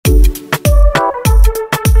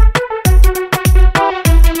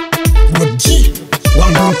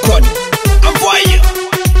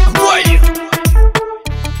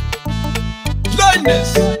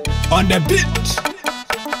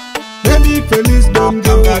please don't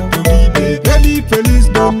come back to me, baby. Baby, please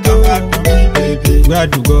don't come back to me, baby. Where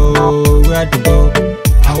to go? Where to go?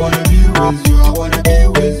 I wanna be with you. I wanna be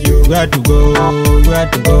with you. Where to go? Where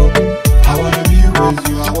to go? I wanna be with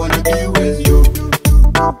you. I wanna be with you.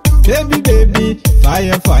 Baby, baby,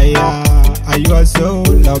 fire, fire. You are so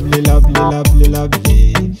lovely, lovely, lovely,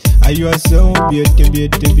 lovely. You are so beauty,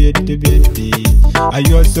 beauty, beauty, beauty.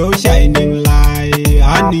 You are so shining light.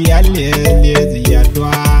 Honey,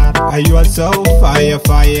 you are so fire,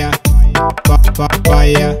 fire,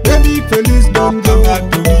 fire. Baby, please don't come back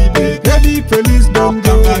to me, baby. Baby, please don't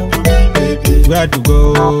come back to me, baby. Where to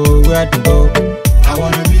go? Where to go? I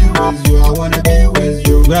wanna be with you. I wanna be with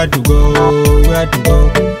you. Where to go? Where to go?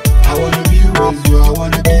 I wanna be with you. I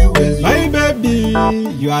wanna be with you. My baby,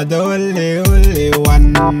 you are the only, only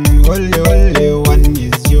one. Only one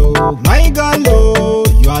is you. My girl, oh,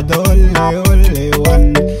 you are the only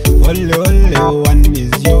one. Only one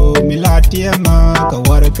is you. Milatiema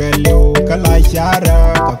kawarakaliu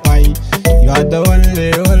kalashara kapai. You are the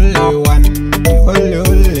only one.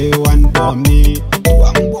 Only one for me.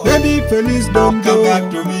 Baby, please don't come back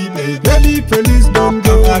to me, baby. Baby, please don't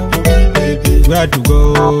come back to me, baby. Where to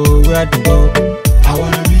go? Where to go? I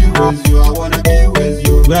wanna be with you. I wanna be with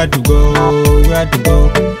you. Where to go? Where to go?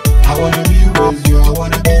 I wanna be with you. I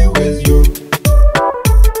wanna be with you.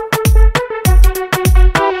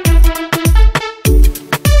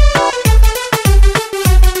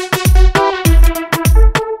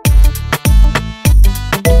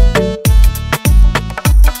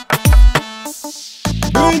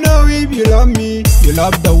 Do you know if you love me, you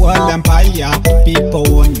love the world empire. People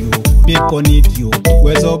want you, people need you.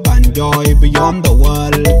 Where's up and joy beyond the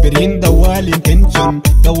world? Bring the world intention.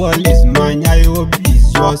 The world is mine, I hope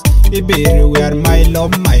it's yours. Iberi where my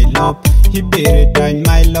love, my love. Iberi time,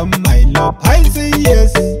 my love, my love. I say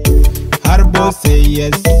yes, Harbo say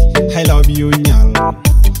yes. I love you, nyal.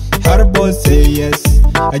 Harbo say yes.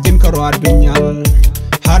 Ajin karo nyal.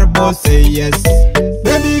 Harbo say yes.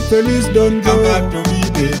 Baby, please don't come back to me,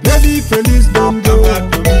 baby. Baby, please don't come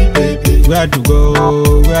back to me, baby. Where to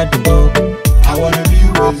go? Where to go? I wanna be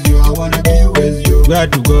with you. I wanna be with you. Where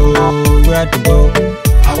to go? Where to go?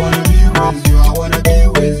 I wanna be with you. I wanna be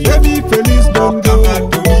with you. Baby, please don't come back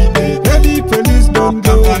to me, baby. Baby, please don't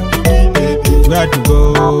come back to me, baby. Where to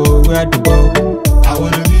go? Where to go? I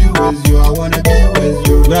wanna be with you. I wanna be with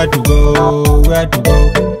you. Where to go? Where to go?